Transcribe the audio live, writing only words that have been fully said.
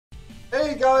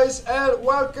Hey guys, and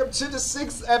welcome to the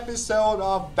 6th episode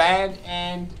of Band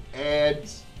and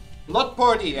Blood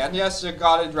Party. And yes, you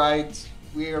got it right.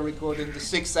 We are recording the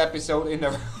 6th episode in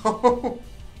a row.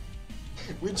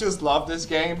 We just love this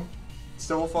game. It's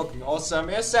so fucking awesome.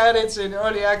 As said, it's in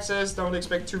early access. Don't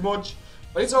expect too much,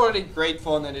 but it's already great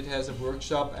fun, and it has a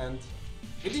workshop. And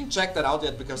we didn't check that out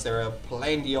yet because there are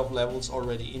plenty of levels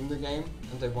already in the game,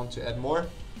 and they want to add more.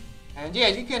 And yeah,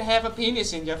 you can have a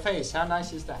penis in your face. How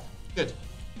nice is that? Good.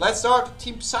 Let's start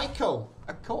Team Psycho,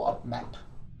 a co-op map.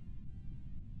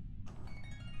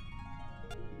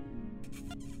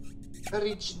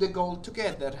 Reach the goal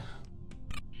together.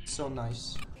 So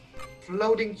nice.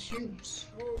 Floating cubes.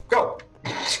 Go!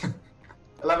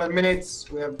 11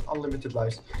 minutes, we have unlimited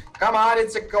lives. Come on,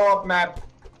 it's a co-op map.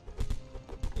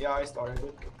 Yeah, I started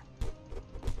it.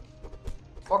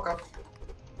 Fuck off.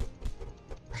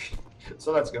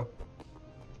 So let's go.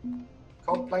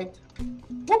 Cold plate.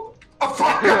 Whoop! Oh,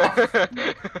 fuck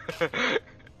off!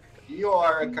 You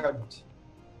are a cunt.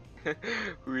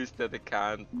 Who is that? I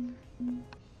can't.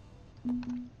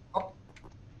 Up.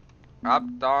 Up,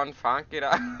 down, funky it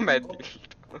up. My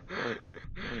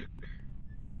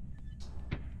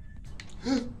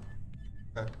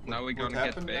Now we're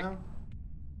gonna get back.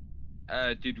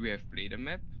 Now? Did we have played a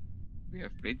map? We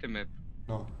have played the map.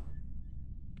 No.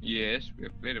 Yes, we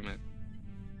have played a map.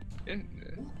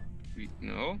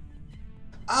 No.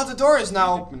 Ah, the door is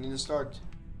now open in the start.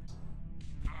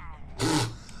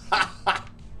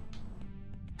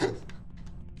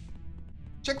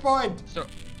 Checkpoint! So,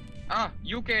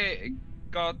 you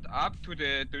got up to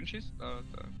the dungeons?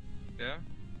 Yeah.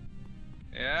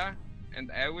 Yeah,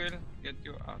 and I will get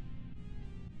you up.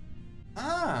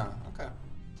 Ah, okay.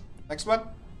 Next one.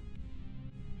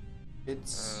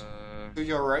 It's to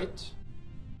your right.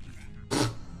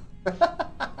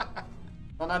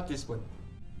 No, not this one.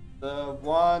 The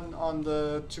one on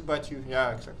the 2x2.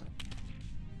 Yeah, exactly.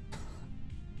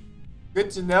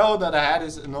 Good to know that I had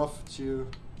is enough to...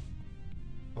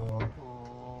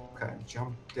 okay,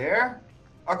 jump there.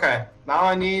 Okay, now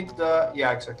I need the...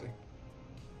 Yeah, exactly.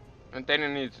 And then you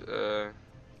need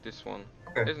this one.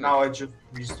 Okay, now I just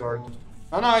restart.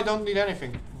 No, I don't need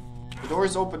anything. The door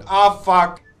is open. Ah,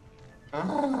 fuck!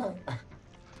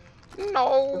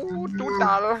 No, too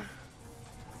dull.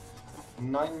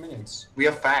 9 minutes. We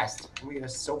are fast. We are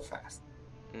so fast.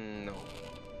 No.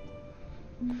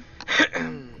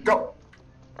 Go!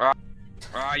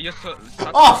 You're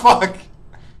oh, fuck!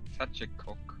 Such a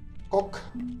cock. Cock.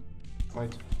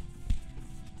 Wait.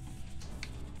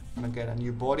 I'm gonna get a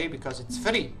new body because it's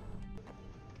free.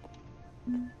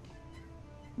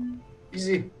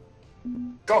 Easy.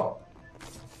 Go!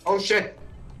 Oh shit!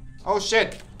 Oh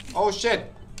shit! Oh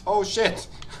shit! Oh shit!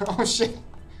 Oh shit!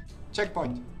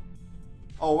 Checkpoint.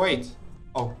 Oh wait.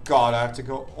 Oh god, I have to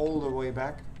go all the way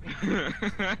back.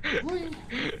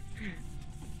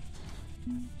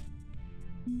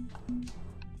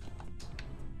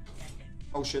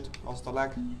 Oh shit, lost the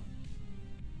lag.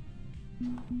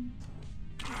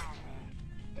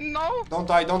 No! Don't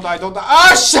die, don't die, don't die.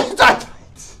 Ah shit, I died!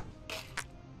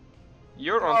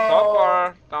 You're on top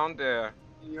or down there?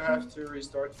 You have to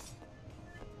restart.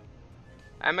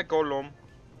 I'm a golem.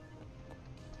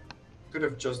 Could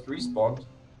have just respawned.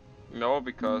 No,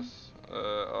 because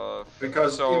of...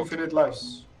 Because infinite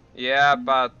lives. Yeah,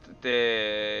 but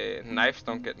the knives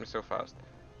don't get me so fast.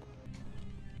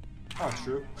 Oh,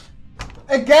 true.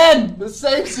 Again! The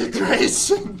same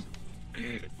situation!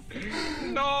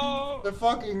 No! The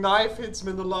fucking knife hits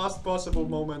me in the last possible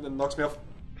moment and knocks me off.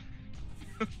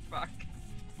 Fuck.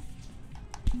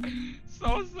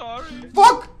 So sorry.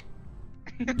 Fuck!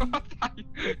 What are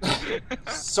you?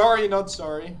 Sorry, not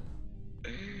sorry.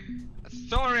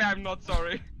 Sorry, I'm not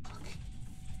sorry.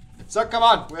 So come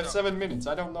on, we have 7 minutes.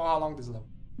 I don't know how long this level.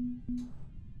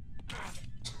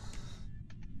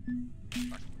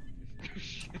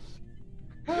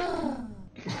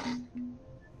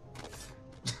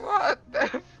 What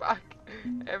the fuck?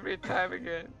 Every time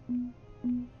again.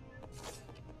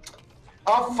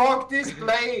 Oh fuck this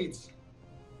blade!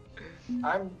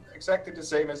 I'm exactly the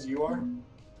same as you are.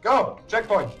 Go!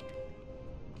 Checkpoint!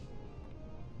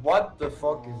 What the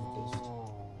fuck is this?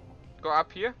 Go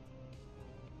up here.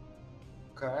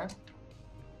 Okay.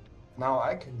 Now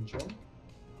I can jump.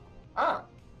 Ah!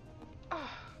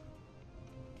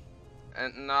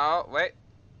 And now, wait.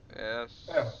 Yes.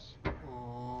 Yeah.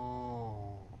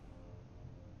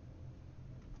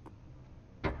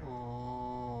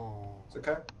 It's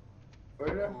okay.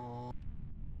 Wait there.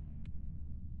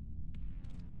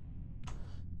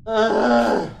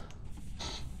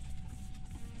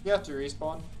 You have to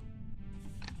respawn.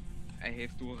 I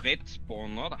have to red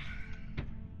spawn, oder?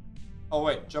 Oh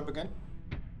wait, jump again.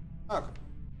 Okay.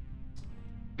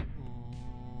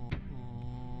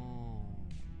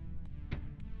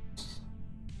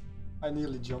 I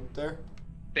nearly jumped there.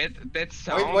 That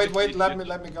sound. Wait, let me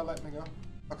go.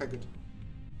 Okay, good.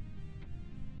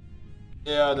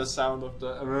 Yeah, the sound of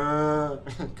the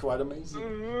quite amazing.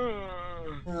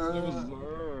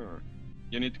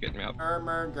 You need to get me up.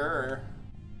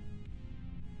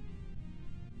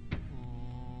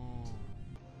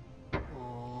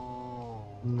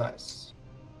 Nice.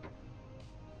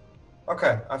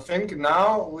 Okay, I think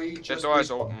now we just. The door is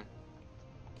respawn. open.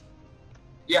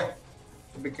 Yeah,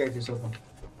 the big gate is open.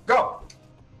 Go!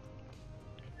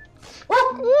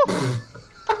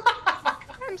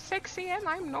 I'm sexy and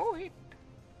I know it.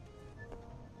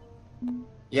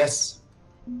 Yes.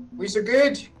 We so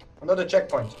good. Another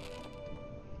checkpoint.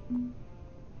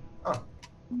 Oh.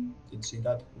 Didn't see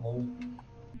that. Lol.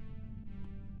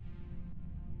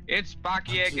 It's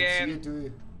buggy Didn't see again. it, do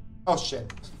you? Oh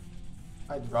shit.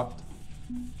 I dropped.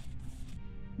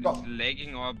 It's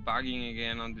lagging or bugging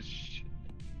again on this shit.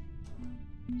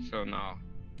 So now.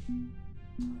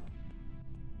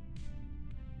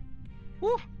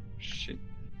 Woo! Shit.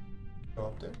 Go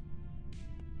up there.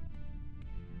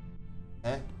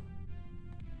 Eh?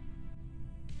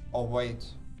 Oh wait.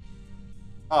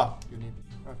 Ah, you need.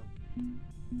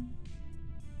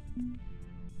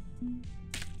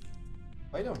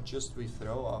 Why don't just we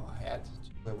throw our head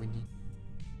to where we need?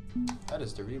 That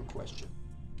is the real question.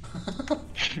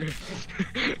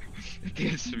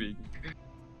 This week.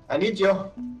 I need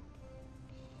you.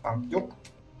 Thank you.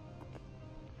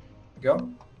 Go.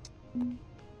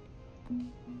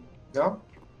 Go.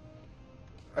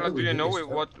 How Do you know this,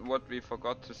 what we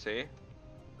forgot to say?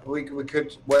 We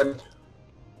could well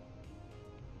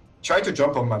try to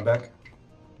jump on my back.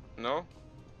 No?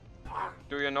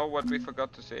 Do you know what we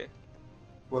forgot to say?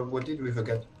 Well, what did we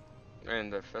forget? In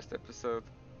the first episode.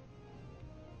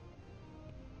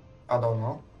 I don't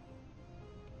know.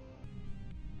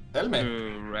 Tell me.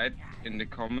 Write in the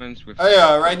comments with. Oh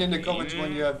yeah, write in the comments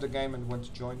when you have the game and want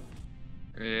to join.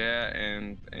 Yeah,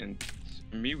 and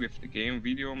me with the game,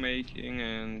 video making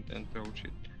and the whole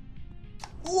shit.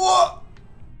 What?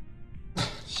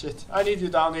 Shit, I need you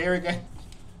down here again.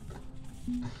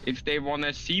 If they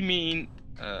wanna see me in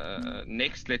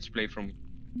next Let's Play from me.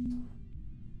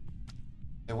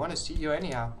 They want to see you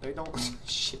anyhow. They don't.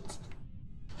 Shit.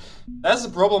 That's the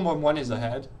problem when one is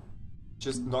ahead.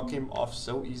 Just knock him off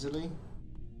so easily.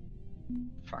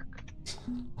 Fuck.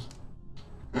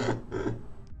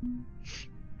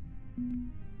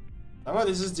 Oh,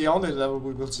 this is the only level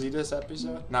we will see this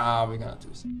episode. Nah, we're gonna do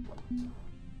this.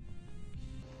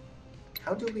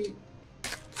 How do we?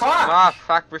 Fuck! Ah,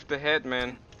 fuck with the head,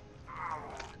 man.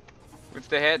 With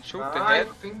the head, shoot the head.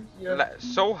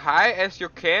 So high as you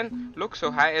can. Look so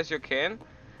high as you can,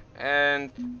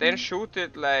 and then shoot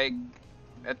it like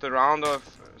at the round of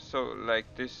so like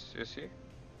this. You see?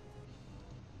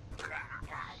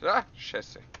 Ah,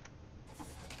 scheiße.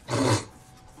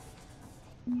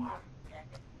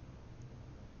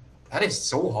 That is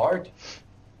so hard.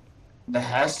 There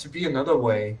has to be another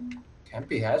way. Can't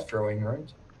be head throwing,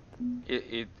 right?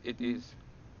 It is.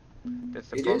 That's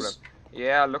the It problem. is?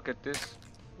 Yeah, look at this.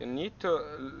 You need to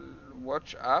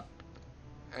watch up.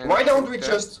 And Why don't we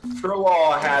shoot just throw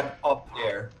our head up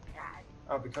there?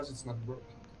 Oh, because it's not working.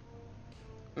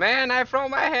 Man, I throw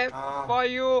my head Ah. for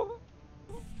you.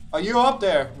 Are you up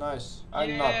there? Nice. I'm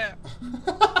Yeah.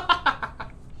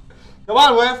 not. Come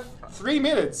on, we have 3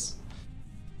 minutes.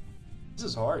 This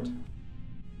is hard.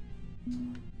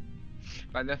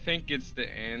 But I think it's the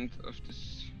end of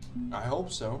this. I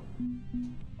hope so.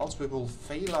 Else we will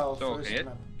fail our So first hit.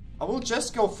 map. I will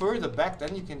just go further back,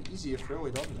 then you can easier throw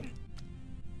it on them.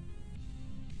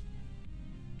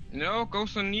 No, go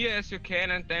so near as you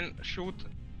can and then shoot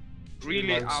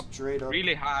really Like up, straight up.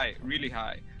 really high, really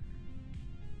high.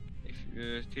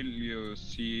 If till you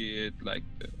see it like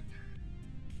the.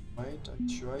 Wait, I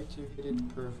try to hit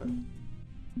it perfect.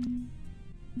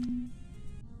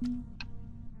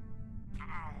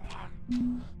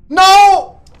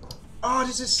 No! Oh,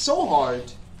 this is so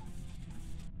hard.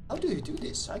 How do you do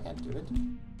this? I can't do it.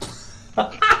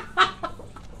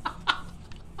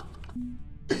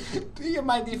 Do you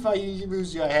mind if I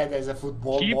use your head as a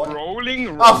football Keep boy?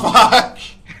 rolling. Oh fuck!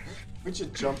 We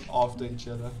should jump after each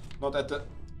other. Not at the...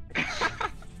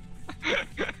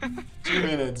 2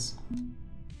 minutes.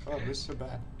 Oh, this is so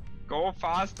bad. Go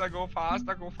faster, go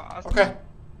faster, go faster. Okay.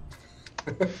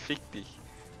 Fick dich.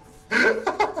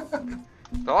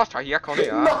 So, schau hier, komm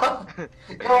her. No.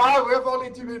 Come on, we have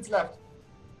only 2 minutes left.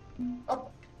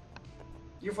 Up.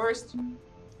 You first.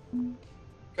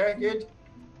 Okay, good.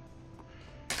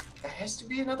 The has to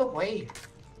be another way.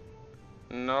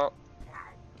 No.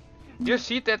 You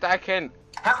see that I can...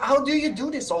 How do you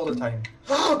do this all the time?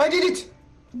 I did it!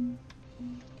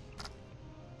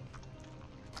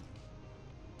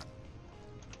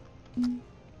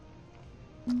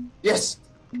 Yes!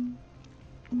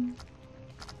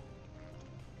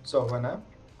 So, when now?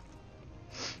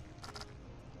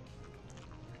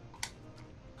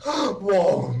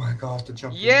 Whoa, my god, the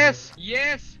jump. Yes!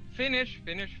 Yes! Finish!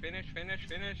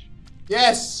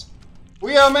 Yes!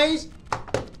 We are amazing!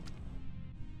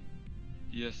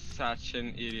 You're such an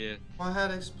idiot. My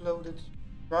head exploded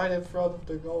right in front of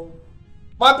the goal.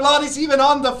 My blood is even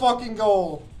on the fucking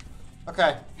goal!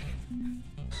 Okay.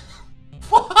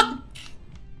 Fuck!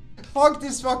 Fuck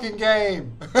this fucking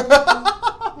game!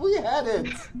 We had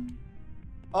it!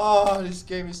 Oh, this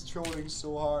game is trolling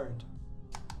so hard.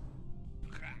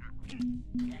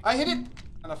 I hit it!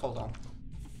 And I fall down.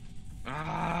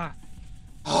 Ah!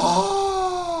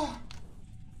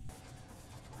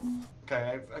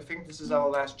 Okay, I think this is our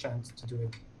last chance to do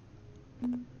it.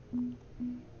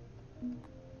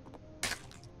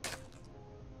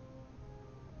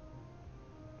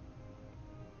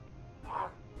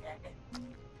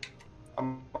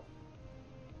 Um,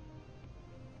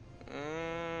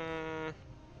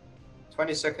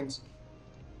 20 seconds.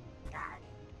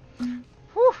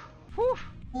 Whew, whew.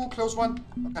 Ooh, close one.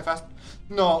 Okay, fast.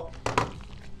 No.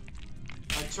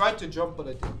 I tried to jump, but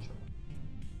I didn't jump.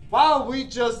 Wow, we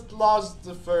just lost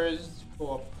the first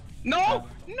coop. No!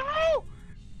 No!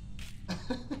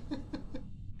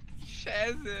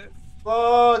 Scheiße.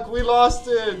 Fuck, we lost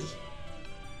it.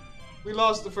 We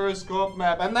lost the first coop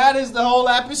map, and that is the whole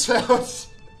episode.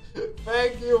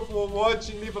 Thank you for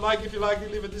watching. Leave a like if you like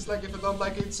it, leave a dislike if you don't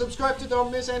like it. Subscribe to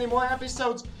don't miss any more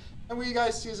episodes. And we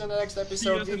guys see you in the next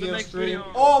episode, video stream,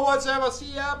 or whatever.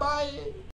 See ya, bye.